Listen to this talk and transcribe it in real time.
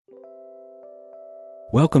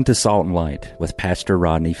Welcome to Salt and Light with Pastor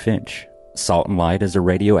Rodney Finch. Salt and Light is a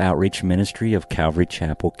radio outreach ministry of Calvary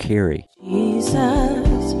Chapel, Cary. Jesus,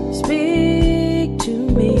 speak to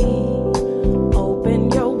me.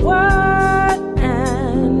 Open your word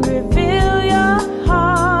and reveal your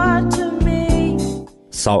heart to me.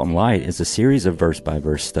 Salt and Light is a series of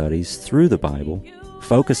verse-by-verse studies through the Bible,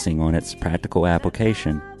 focusing on its practical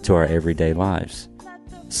application to our everyday lives.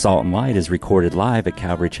 Salt and Light is recorded live at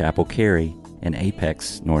Calvary Chapel, Cary in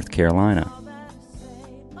Apex, North Carolina.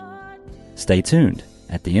 Stay tuned.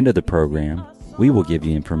 At the end of the program, we will give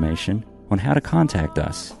you information on how to contact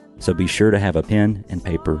us, so be sure to have a pen and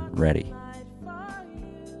paper ready.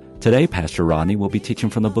 Today, Pastor Rodney will be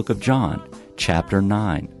teaching from the book of John, chapter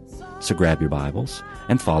 9. So grab your Bibles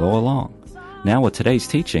and follow along. Now with today's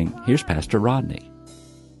teaching, here's Pastor Rodney.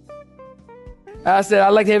 I said, I'd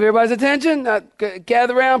like to have everybody's attention.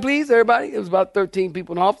 Gather around, please, everybody. It was about 13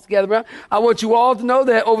 people in the office. Gather around. I want you all to know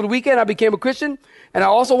that over the weekend I became a Christian, and I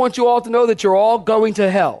also want you all to know that you're all going to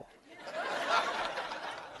hell.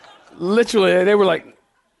 Literally, they were like,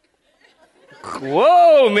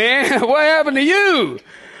 whoa, man, what happened to you?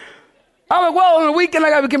 I'm like, well, on the weekend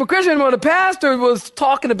I became a Christian. Well, the pastor was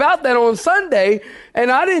talking about that on Sunday,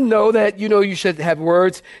 and I didn't know that, you should have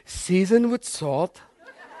words seasoned with salt.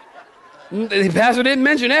 The pastor didn't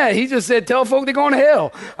mention that. He just said, tell folk they're going to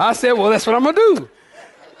hell. I said, well, that's what I'm going to do.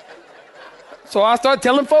 So I started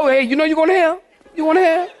telling folk, hey, you're going to hell. You going to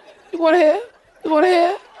hell. You going to hell. You going to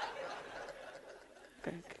hell.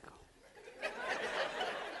 Okay,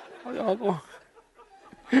 oh, y'all going.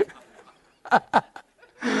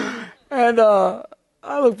 And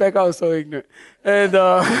I look back, I was so ignorant. And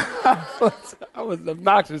I was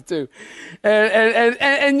obnoxious too.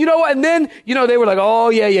 And you know what? And then, they were like, oh,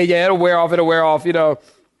 yeah, it'll wear off.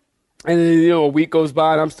 And then, a week goes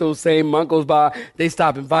by and I'm still the same. Month goes by. They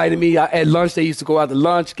stop inviting me. At lunch, they used to go out to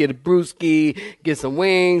lunch, get a brewski, get some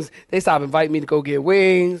wings. They stop inviting me to go get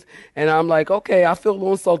wings. And I'm like, okay, I feel a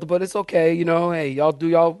little insulted, but it's okay. Hey, y'all do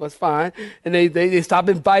y'all, that's fine. And they stop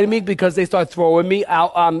inviting me because they start throwing me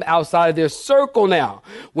out. I'm outside of their circle now.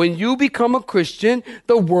 When you become a Christian,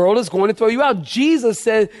 the world is going to throw you out. Jesus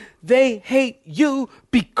said they hate you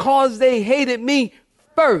because they hated me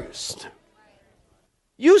first.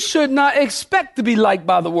 You should not expect to be liked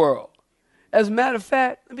by the world. As a matter of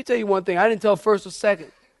fact, let me tell you one thing. I didn't tell first or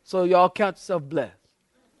second, so y'all count yourself blessed.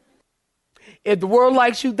 If the world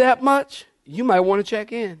likes you that much, you might want to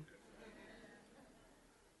check in.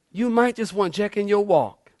 You might just want to check in your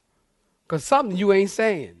walk. Because something you ain't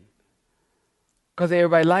saying. Because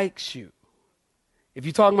everybody likes you. If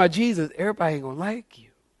you're talking about Jesus, everybody ain't going to like you.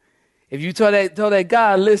 If you tell that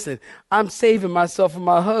guy, listen, I'm saving myself for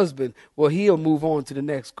my husband, well, he'll move on to the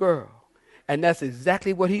next girl. And that's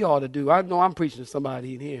exactly what he ought to do. I know I'm preaching to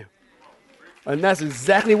somebody in here. And that's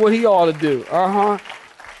exactly what he ought to do.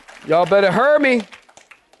 Y'all better hear me.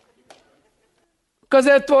 Because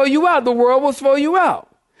they'll throw you out. The world will throw you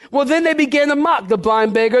out. Well, then they began to mock the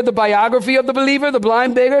blind beggar, the biography of the believer, the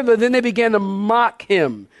blind beggar. But then they began to mock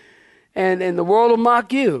him. And the world will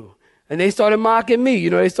mock you. And they started mocking me.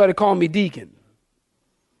 They started calling me deacon.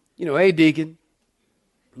 Hey, deacon.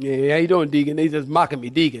 Yeah, how you doing, deacon? They just mocking me,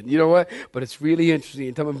 deacon. You know what? But it's really interesting.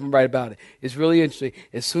 And tell me if I'm right about it. It's really interesting.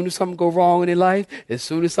 As soon as something go wrong in their life, as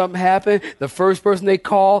soon as something happens, the first person they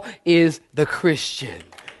call is the Christian.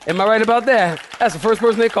 Am I right about that? That's the first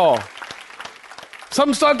person they call.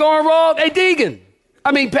 Something start going wrong. Hey, deacon.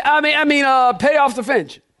 Pay off the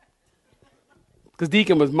Finch. Because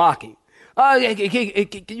deacon was mocking. Can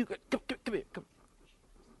you come here? Come.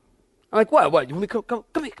 I'm like, what? You want me to come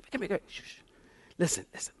here? Shh. Listen.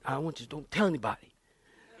 I want you to don't tell anybody.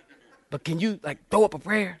 But can you throw up a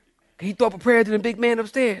prayer? Can you throw up a prayer to the big man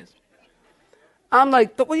upstairs? I'm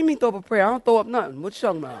like, what do you mean throw up a prayer? I don't throw up nothing. What you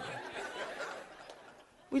talking about?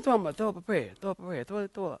 What you talking about? Throw up a prayer.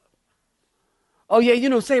 Throw up. Oh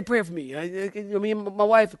yeah, say a prayer for me. Me and my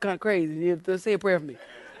wife are kind of crazy. You have to say a prayer for me.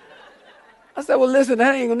 I said, well, listen,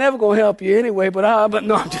 that ain't never going to help you anyway, but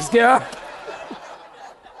no, I'm just kidding.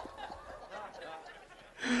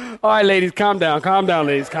 All right, ladies, calm down,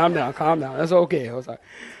 ladies, calm down. That's okay. I was like,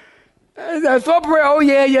 throw up a prayer. Oh,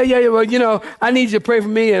 yeah. Well, I need you to pray for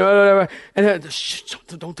me. And shh,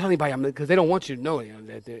 don't tell anybody, because they don't want you to know.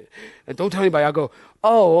 And don't tell anybody. I'll go,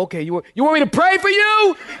 oh, okay. You want me to pray for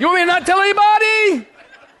you? You want me to not tell anybody?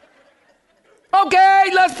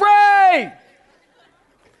 Okay, let's pray.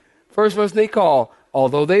 First person they call,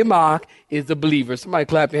 although they mock, is the believer. Somebody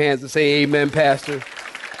clap your hands and say amen, Pastor.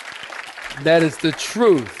 That is the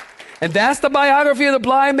truth. And that's the biography of the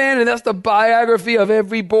blind man, and that's the biography of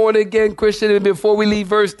every born-again Christian. And before we leave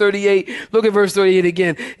verse 38, look at verse 38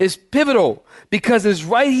 again. It's pivotal because it's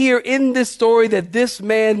right here in this story that this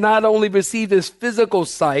man not only received his physical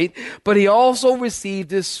sight, but he also received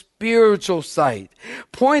his spiritual sight.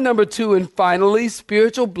 Point number 2, and finally,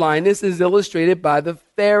 spiritual blindness is illustrated by the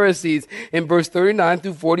Pharisees. In verse 39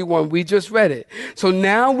 through 41, we just read it. So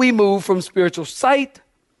now we move from spiritual sight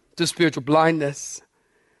to spiritual blindness.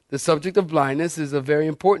 The subject of blindness is a very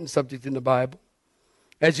important subject in the Bible.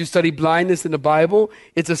 As you study blindness in the Bible,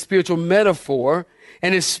 it's a spiritual metaphor,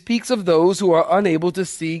 and it speaks of those who are unable to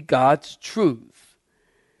see God's truth.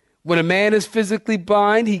 When a man is physically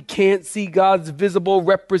blind, he can't see God's visible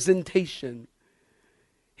representation.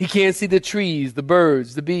 He can't see the trees, the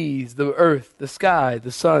birds, the bees, the earth, the sky,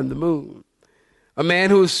 the sun, the moon. A man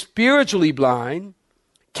who is spiritually blind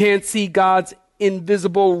can't see God's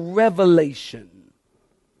invisible revelation.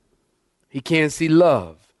 He can't see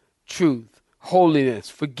love, truth, holiness,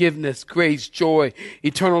 forgiveness, grace, joy,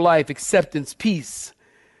 eternal life, acceptance, peace.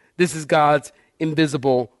 This is God's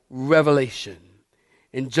invisible revelation.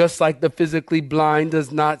 And just like the physically blind does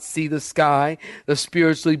not see the sky, the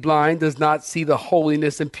spiritually blind does not see the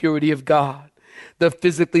holiness and purity of God. The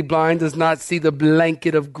physically blind does not see the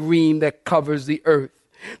blanket of green that covers the earth.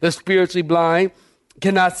 The spiritually blind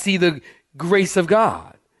cannot see the grace of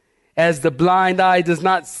God. As the blind eye does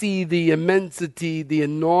not see the immensity, the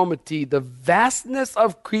enormity, the vastness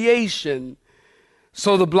of creation,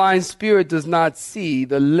 so the blind spirit does not see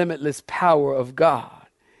the limitless power of God.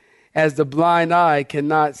 As the blind eye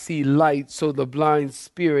cannot see light, so the blind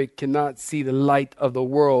spirit cannot see the light of the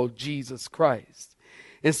world, Jesus Christ.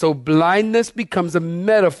 And so blindness becomes a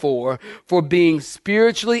metaphor for being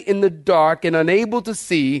spiritually in the dark and unable to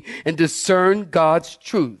see and discern God's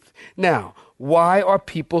truth. Now, why are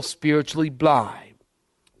people spiritually blind?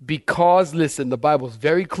 Because, listen, the Bible is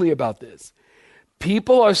very clear about this.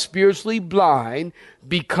 People are spiritually blind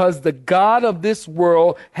because the God of this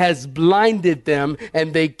world has blinded them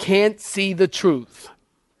and they can't see the truth.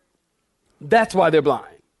 That's why they're blind.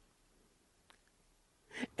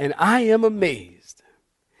 And I am amazed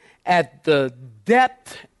at the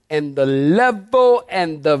depth and the level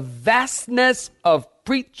and the vastness of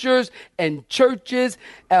preachers and churches,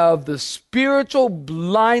 of the spiritual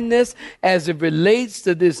blindness as it relates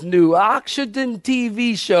to this new Oxygen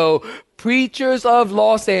TV show, Preachers of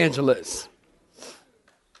Los Angeles.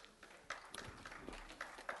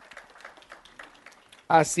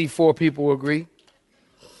 I see 4 people agree.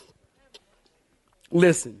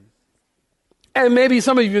 Listen, and maybe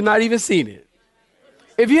some of you have not even seen it.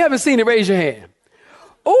 If you haven't seen it, raise your hand.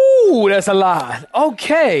 Ooh, that's a lot.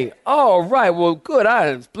 Okay. All right. Well, good. I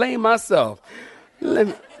explained myself.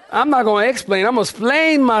 I'm not going to explain. I'm going to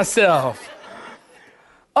explain myself.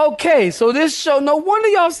 Okay. So this show, no wonder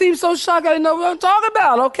y'all seem so shocked. I didn't know what I'm talking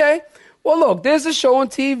about. Okay. Well, look, there's a show on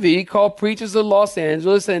TV called Preachers of Los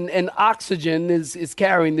Angeles, and Oxygen is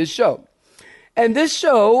carrying this show. And this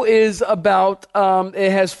show is about,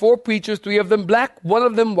 it has 4 preachers, 3 of them black, 1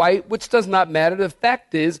 of them white, which does not matter. The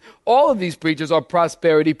fact is, all of these preachers are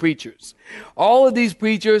prosperity preachers. All of these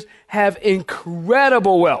preachers have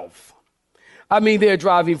incredible wealth. I mean, they're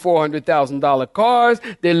driving $400,000 cars.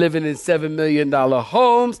 They're living in $7 million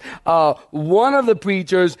homes. One of the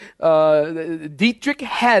preachers, Dietrich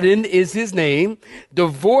Haddon is his name,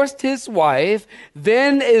 divorced his wife,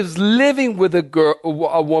 then is living with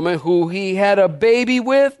a woman who he had a baby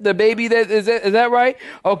with. The baby, is that right?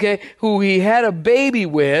 Okay, who he had a baby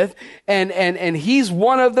with, and he's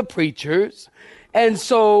one of the preachers. And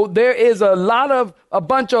so there is a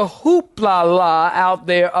bunch of hoopla out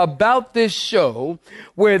there about this show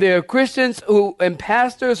where there are Christians and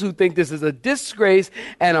pastors who think this is a disgrace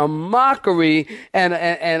and a mockery and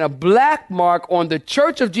a black mark on the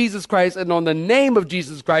Church of Jesus Christ and on the name of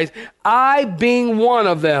Jesus Christ. I being one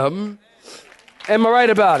of them. Am I right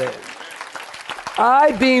about it?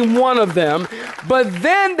 I being one of them. But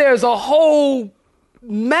then there's a whole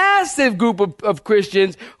massive group of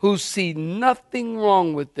Christians who see nothing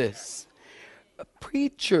wrong with this.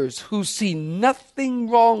 Preachers who see nothing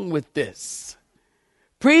wrong with this.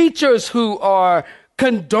 Preachers who are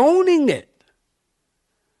condoning it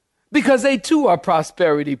because they too are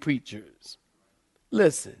prosperity preachers.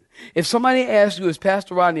 Listen, if somebody asks you, is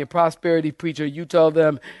Pastor Rodney a prosperity preacher? You tell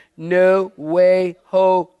them, no way,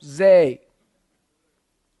 Jose.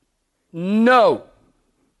 No.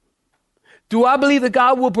 Do I believe that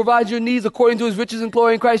God will provide your needs according to his riches and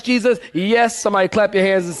glory in Christ Jesus? Yes. Somebody clap your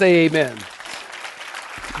hands and say amen.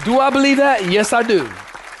 Do I believe that? Yes, I do.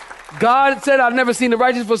 God said, I've never seen the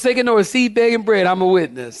righteous forsaken nor a seed begging bread. I'm a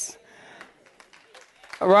witness.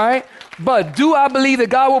 All right? But do I believe that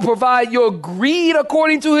God will provide your greed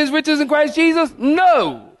according to his riches in Christ Jesus?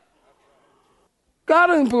 No. God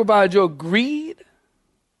doesn't provide your greed.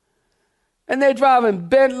 And they're driving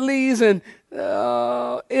Bentleys, and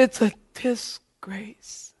it's a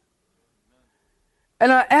disgrace.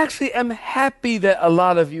 And I actually am happy that a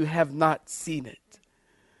lot of you have not seen it,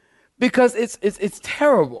 because it's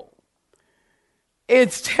terrible.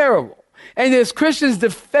 It's terrible. And there's Christian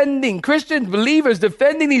believers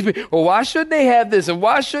defending these people. Well, why should they have this and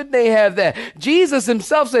why should they have that? Jesus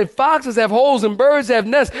himself said foxes have holes and birds have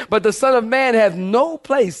nests, but the Son of Man has no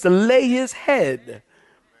place to lay his head.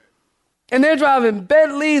 And they're driving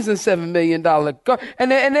Bentleys and $7 million cars.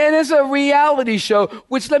 And it's a reality show,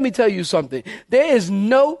 which, let me tell you something. There is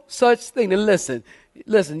no such thing. And listen,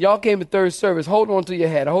 y'all came to third service. Hold on to your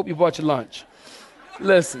hat. I hope you bought your lunch.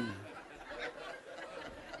 Listen.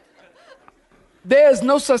 There is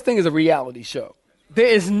no such thing as a reality show. There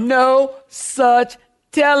is no such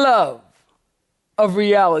of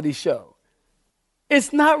reality show.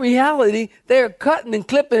 It's not reality. They're cutting and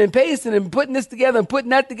clipping and pasting and putting this together and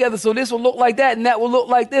putting that together so this will look like that and that will look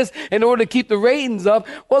like this in order to keep the ratings up.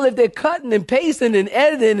 Well, if they're cutting and pasting and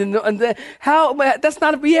editing that's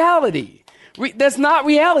not a reality. That's not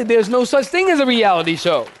reality. There's no such thing as a reality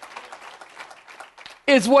show.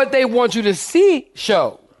 It's what they want you to see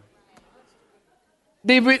show.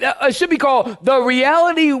 It should be called the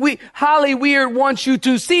reality Holly Weird wants you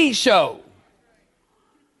to see show.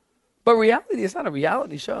 But reality is not a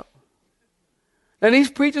reality show. And these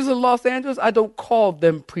preachers of Los Angeles, I don't call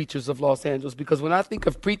them preachers of Los Angeles, because when I think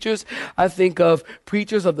of preachers, I think of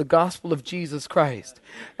preachers of the gospel of Jesus Christ.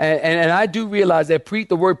 And I do realize that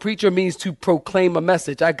the word preacher means to proclaim a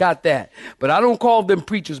message. I got that. But I don't call them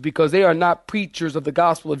preachers because they are not preachers of the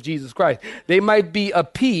gospel of Jesus Christ. They might be a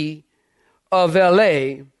P of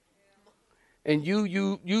LA, and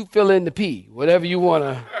you fill in the P, whatever you want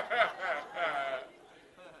to.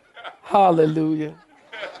 Hallelujah.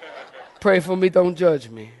 Pray for me, don't judge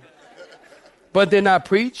me. But they're not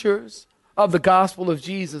preachers of the gospel of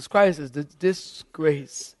Jesus Christ. It's a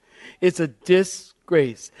disgrace. It's a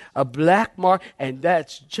disgrace, a black mark, and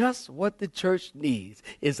that's just what the church needs.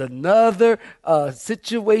 Is another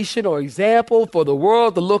situation or example for the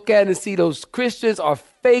world to look at and see those Christians are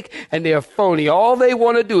fake and they're phony. All they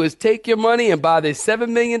want to do is take your money and buy their $7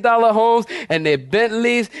 million homes and their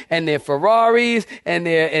Bentleys and their Ferraris and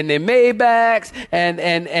their Maybachs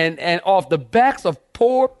and off the backs of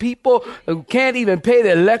poor people who can't even pay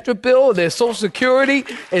their electric bill, their Social Security.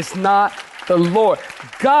 It's not the Lord.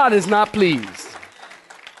 God is not pleased.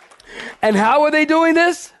 And how are they doing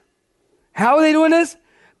this? How are they doing this?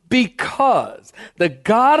 Because the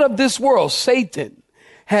God of this world, Satan,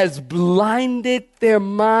 has blinded their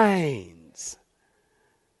minds.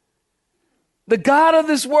 The God of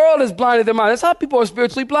this world has blinded their minds. That's how people are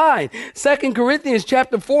spiritually blind. 2 Corinthians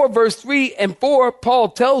chapter 4, verse 3 and 4, Paul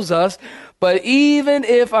tells us, but even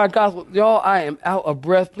if our gospel, y'all, I am out of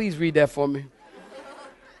breath. Please read that for me.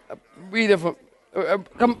 Read it from,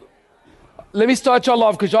 come. Let me start y'all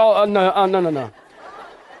off because y'all, no.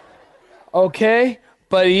 Okay,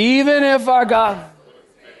 but even if our God,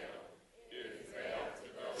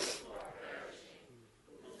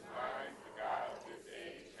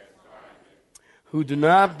 who do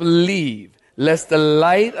not believe, lest the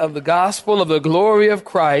light of the gospel of the glory of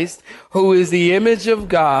Christ, who is the image of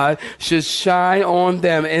God, should shine on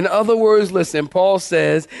them. In other words, listen, Paul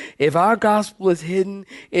says, if our gospel is hidden,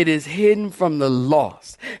 it is hidden from the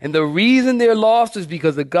lost. And the reason they're lost is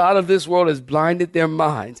because the God of this world has blinded their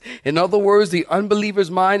minds. In other words, the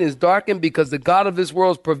unbeliever's mind is darkened because the God of this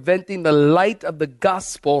world is preventing the light of the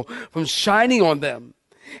gospel from shining on them.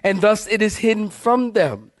 And thus it is hidden from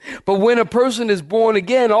them. But when a person is born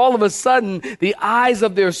again, all of a sudden the eyes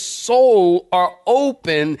of their soul are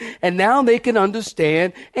open, and now they can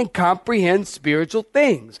understand and comprehend spiritual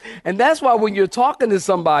things. And that's why when you're talking to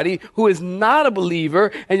somebody who is not a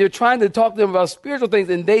believer and you're trying to talk to them about spiritual things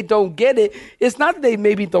and they don't get it, it's not that they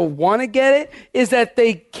maybe don't want to get it, it's that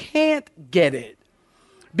they can't get it.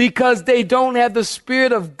 Because they don't have the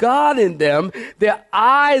Spirit of God in them. Their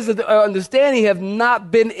eyes of understanding have not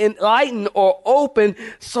been enlightened or opened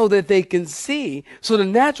so that they can see. So the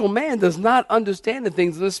natural man does not understand the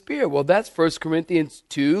things of the Spirit. Well, that's 1 Corinthians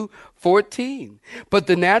 2:14. But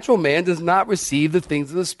the natural man does not receive the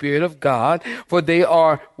things of the Spirit of God, for they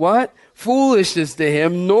are what? Foolishness to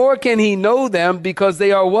him, nor can he know them because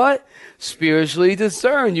they are what? Spiritually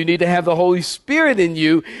discerned. You need to have the Holy Spirit in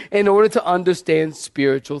you in order to understand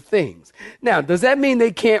spiritual things. Now, does that mean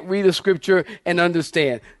they can't read a scripture and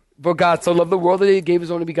understand? For God so loved the world that he gave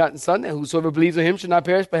his only begotten Son, and whosoever believes in him should not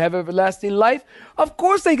perish but have everlasting life. Of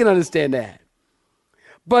course they can understand that.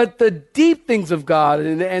 But the deep things of God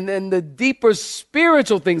and the deeper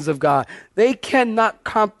spiritual things of God, they cannot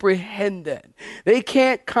comprehend that. They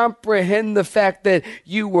can't comprehend the fact that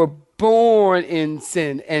you were born in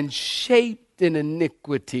sin and shaped in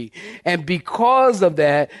iniquity. And because of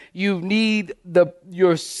that, you need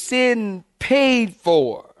your sin paid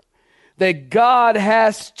for. That God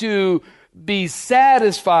has to be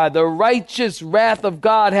satisfied. The righteous wrath of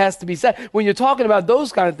God has to be satisfied. When you're talking about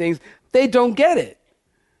those kind of things, they don't get it.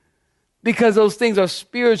 Because those things are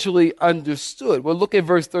spiritually understood. Well, look at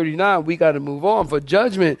verse 39. We got to move on. For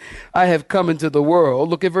judgment I have come into the world.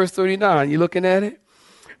 Look at verse 39. You looking at it?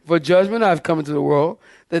 For judgment I have come into the world,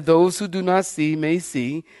 that those who do not see may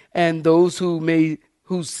see, and those who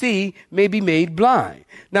see may be made blind.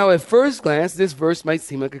 Now, at first glance, this verse might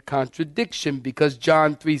seem like a contradiction because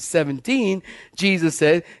John 3:17, Jesus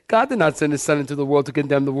said, God did not send his Son into the world to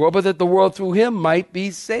condemn the world, but that the world through him might be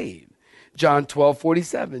saved. John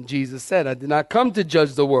 12:47, Jesus said, I did not come to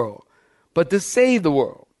judge the world, but to save the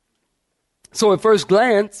world. So at first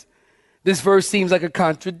glance, this verse seems like a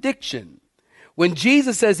contradiction. When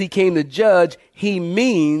Jesus says he came to judge, he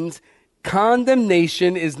means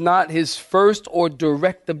condemnation is not his first or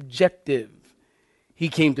direct objective. He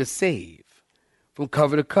came to save. From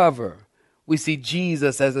cover to cover, we see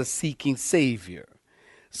Jesus as a seeking Savior.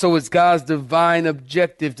 So it's God's divine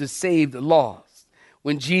objective to save the lost.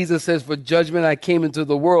 When Jesus says, for judgment I came into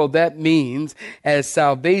the world, that means as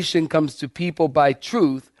salvation comes to people by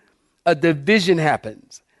truth, a division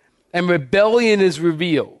happens and rebellion is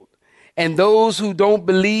revealed. And those who don't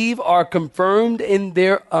believe are confirmed in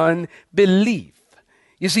their unbelief.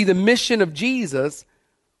 You see, the mission of Jesus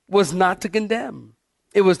was not to condemn.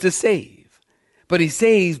 It was to save. But he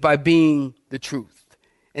saves by being the truth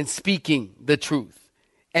and speaking the truth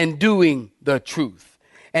and doing the truth.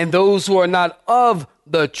 And those who are not of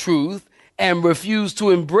the truth and refuse to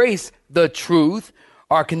embrace the truth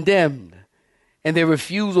are condemned. And their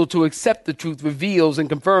refusal to accept the truth reveals and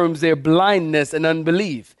confirms their blindness and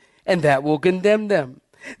unbelief. And that will condemn them.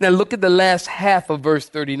 Now look at the last half of verse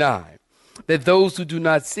 39. That those who do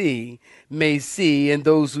not see may see, and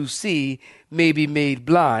those who see may be made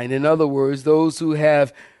blind. In other words, those who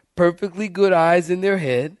have perfectly good eyes in their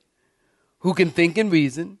head, who can think and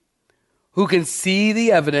reason, who can see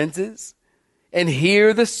the evidences, and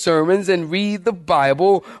hear the sermons and read the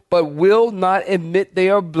Bible, but will not admit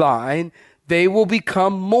they are blind, they will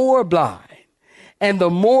become more blind. And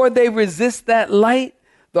the more they resist that light,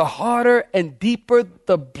 the harder and deeper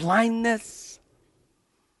the blindness.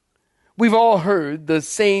 We've all heard the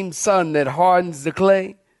same sun that hardens the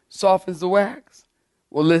clay softens the wax.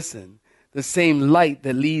 Well, listen, the same light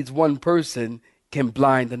that leads one person can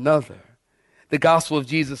blind another. The gospel of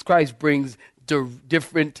Jesus Christ brings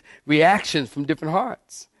different reactions from different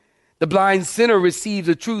hearts. The blind sinner receives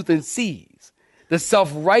the truth and sees. The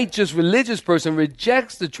self-righteous religious person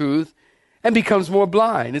rejects the truth and becomes more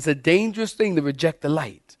blind. It's a dangerous thing to reject the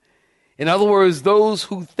light. In other words, those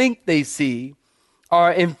who think they see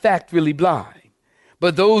are in fact really blind.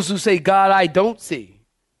 But those who say, God, I don't see,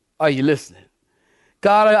 are you listening?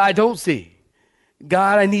 God, I don't see.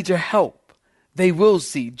 God, I need your help. They will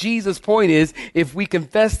see. Jesus' point is, if we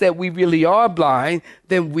confess that we really are blind,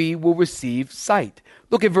 then we will receive sight.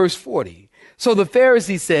 Look at verse 40. So the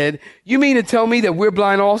Pharisees said, you mean to tell me that we're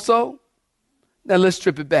blind also? Now let's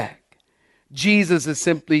strip it back. Jesus is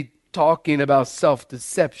simply talking about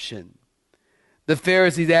self-deception. The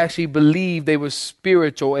Pharisees actually believed they were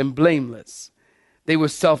spiritual and blameless. They were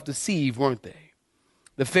self-deceived, weren't they?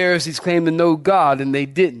 The Pharisees claimed to know God, and they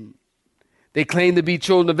didn't. They claimed to be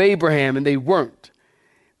children of Abraham, and they weren't.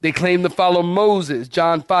 They claimed to follow Moses.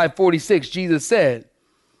 John 5:46, Jesus said,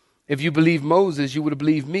 if you believe Moses, you would have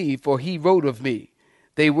believed me, for he wrote of me.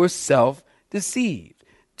 They were self-deceived.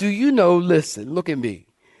 Do you know, listen, look at me.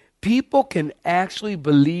 People can actually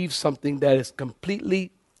believe something that is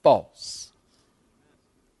completely false.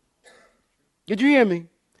 Did you hear me?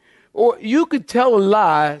 Or you could tell a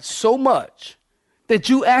lie so much that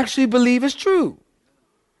you actually believe it's true.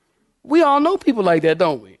 We all know people like that,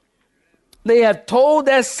 don't we? They have told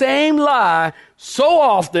that same lie so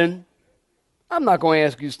often, I'm not going to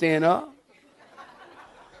ask you to stand up.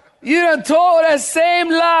 You done told that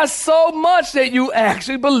same lie so much that you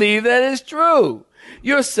actually believe that it's true.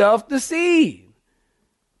 You're self-deceived.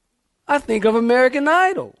 I think of American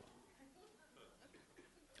Idol.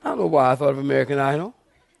 I don't know why I thought of American Idol.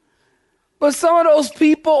 But some of those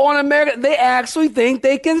people on American, they actually think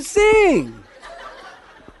they can sing.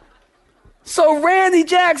 So Randy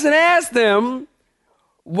Jackson asked them,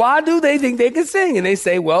 Why do they think they can sing? And they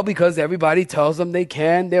say, well, because everybody tells them they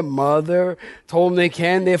can. Their mother told them they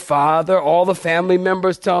can. Their father, all the family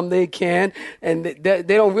members tell them they can. And they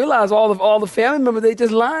don't realize all the family members, they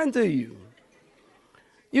just lying to you.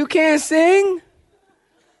 You can't sing?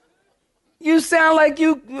 You sound like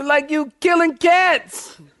you killing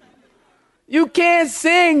cats. You can't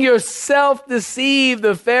sing. You're self-deceived.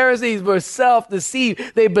 The Pharisees were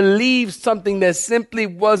self-deceived. They believed something that simply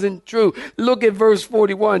wasn't true. Look at verse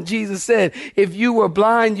 41. Jesus said, if you were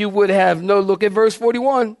blind, you would have no, look at verse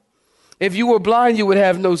 41. If you were blind, you would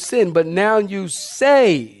have no sin. But now you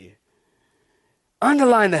say,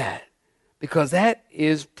 underline that, because that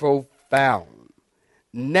is profound.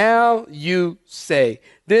 Now you say.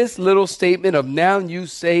 This little statement of now you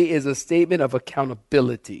say is a statement of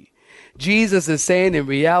accountability. Jesus is saying in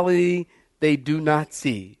reality, they do not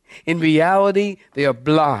see. In reality, they are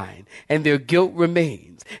blind and their guilt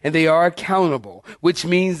remains and they are accountable, which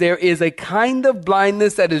means there is a kind of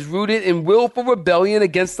blindness that is rooted in willful rebellion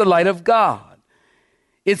against the light of God.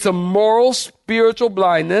 It's a moral, spiritual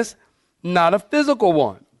blindness, not a physical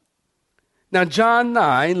one. Now, John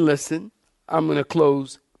 9, listen, I'm going to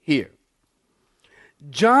close here.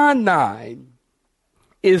 John 9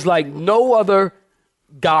 is like no other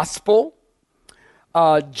gospel.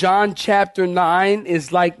 John chapter 9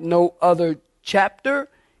 is like no other chapter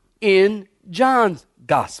in John's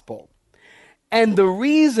gospel. And the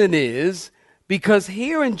reason is because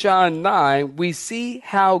here in John 9, we see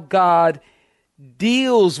how God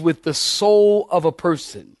deals with the soul of a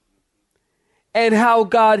person and how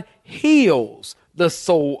God heals the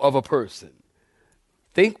soul of a person.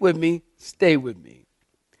 Think with me, stay with me.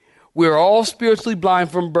 We're all spiritually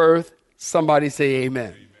blind from birth. Somebody say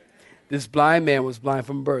amen. This blind man was blind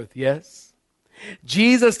from birth, yes?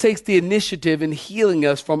 Jesus takes the initiative in healing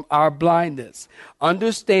us from our blindness.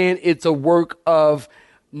 Understand it's a work of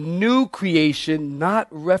new creation, not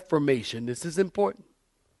reformation. This is important.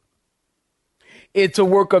 It's a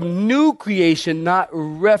work of new creation, not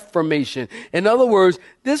reformation. In other words,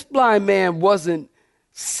 this blind man wasn't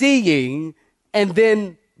seeing and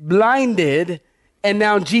then blinded, and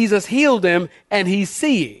now Jesus healed him and he's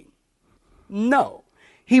seeing. No,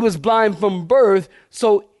 he was blind from birth,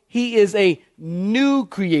 so he is a new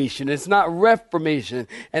creation. It's not reformation.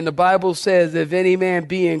 And the Bible says, if any man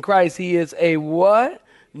be in Christ, he is a what?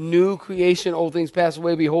 New creation. Old things pass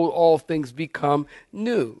away. Behold, all things become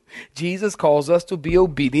new. Jesus calls us to be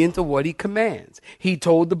obedient to what he commands. He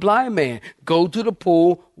told the blind man, go to the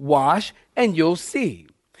pool, wash, and you'll see.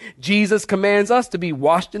 Jesus commands us to be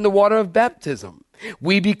washed in the water of baptism.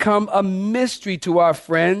 We become a mystery to our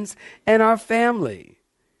friends and our family.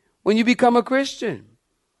 When you become a Christian,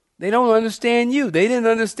 they don't understand you. They didn't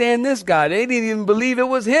understand this guy. They didn't even believe it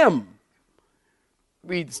was him.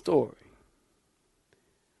 Read the story.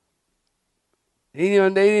 They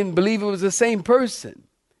didn't believe it was the same person.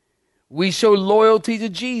 We show loyalty to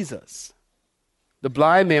Jesus. The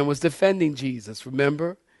blind man was defending Jesus,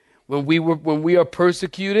 remember? When we are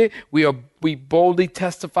persecuted, we boldly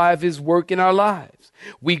testify of his work in our lives.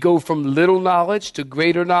 We go from little knowledge to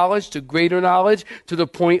greater knowledge to greater knowledge to the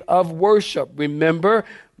point of worship. Remember,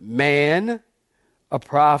 man, a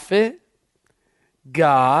prophet,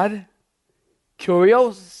 God,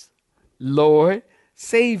 Kyrios, Lord,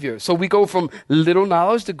 Savior. So we go from little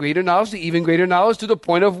knowledge to even greater knowledge to the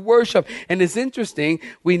point of worship. And it's interesting,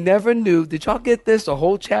 we never knew. Did y'all get this? A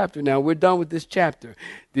whole chapter. Now we're done with this chapter.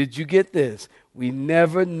 Did you get this? We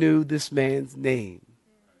never knew this man's name.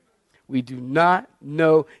 We do not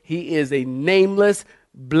know. He is a nameless,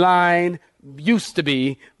 blind, used to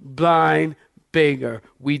be blind beggar.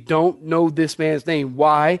 We don't know this man's name.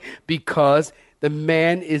 Why? Because the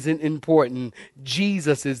man isn't important.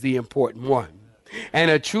 Jesus is the important one.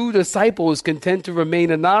 And a true disciple is content to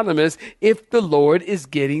remain anonymous if the Lord is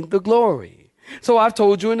getting the glory. So I've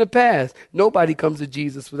told you in the past, nobody comes to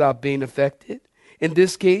Jesus without being affected. In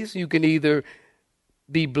this case, you can either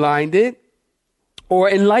be blinded or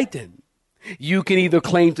enlightened. You can either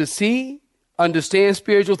claim to see, understand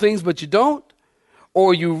spiritual things, but you don't,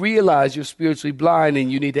 or you realize you're spiritually blind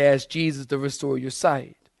and you need to ask Jesus to restore your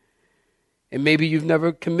sight. And maybe you've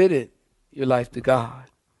never committed your life to God.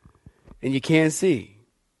 And you can't see.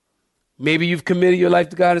 Maybe you've committed your life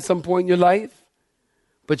to God at some point in your life,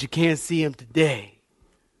 but you can't see him today.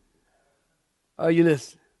 Are you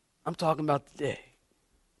listening? I'm talking about today.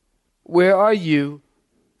 Where are you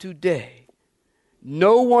today?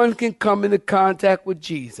 No one can come into contact with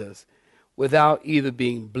Jesus without either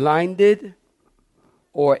being blinded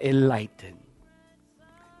or enlightened.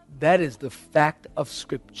 That is the fact of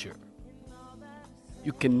Scripture.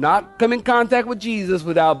 You cannot come in contact with Jesus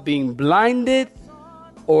without being blinded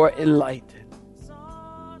or enlightened?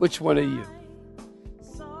 Which one are you?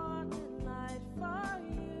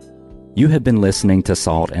 You have been listening to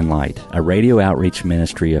Salt and Light, a radio outreach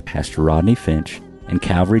ministry of Pastor Rodney Finch and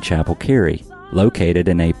Calvary Chapel, Cary, located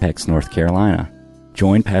in Apex, North Carolina.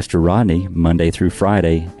 Join Pastor Rodney Monday through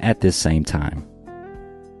Friday at this same time.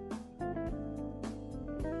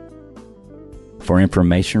 For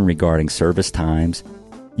information regarding service times,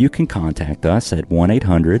 you can contact us at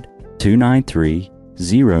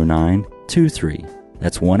 1-800-293-0923.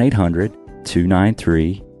 That's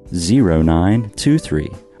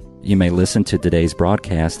 1-800-293-0923. You may listen to today's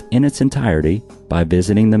broadcast in its entirety by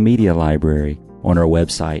visiting the media library on our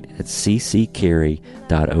website at nccary.org.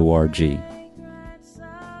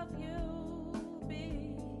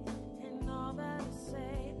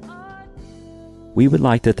 We would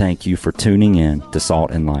like to thank you for tuning in to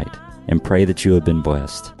Salt and Light and pray that you have been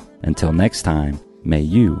blessed. Until next time, may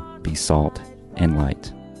you be salt and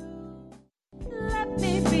light.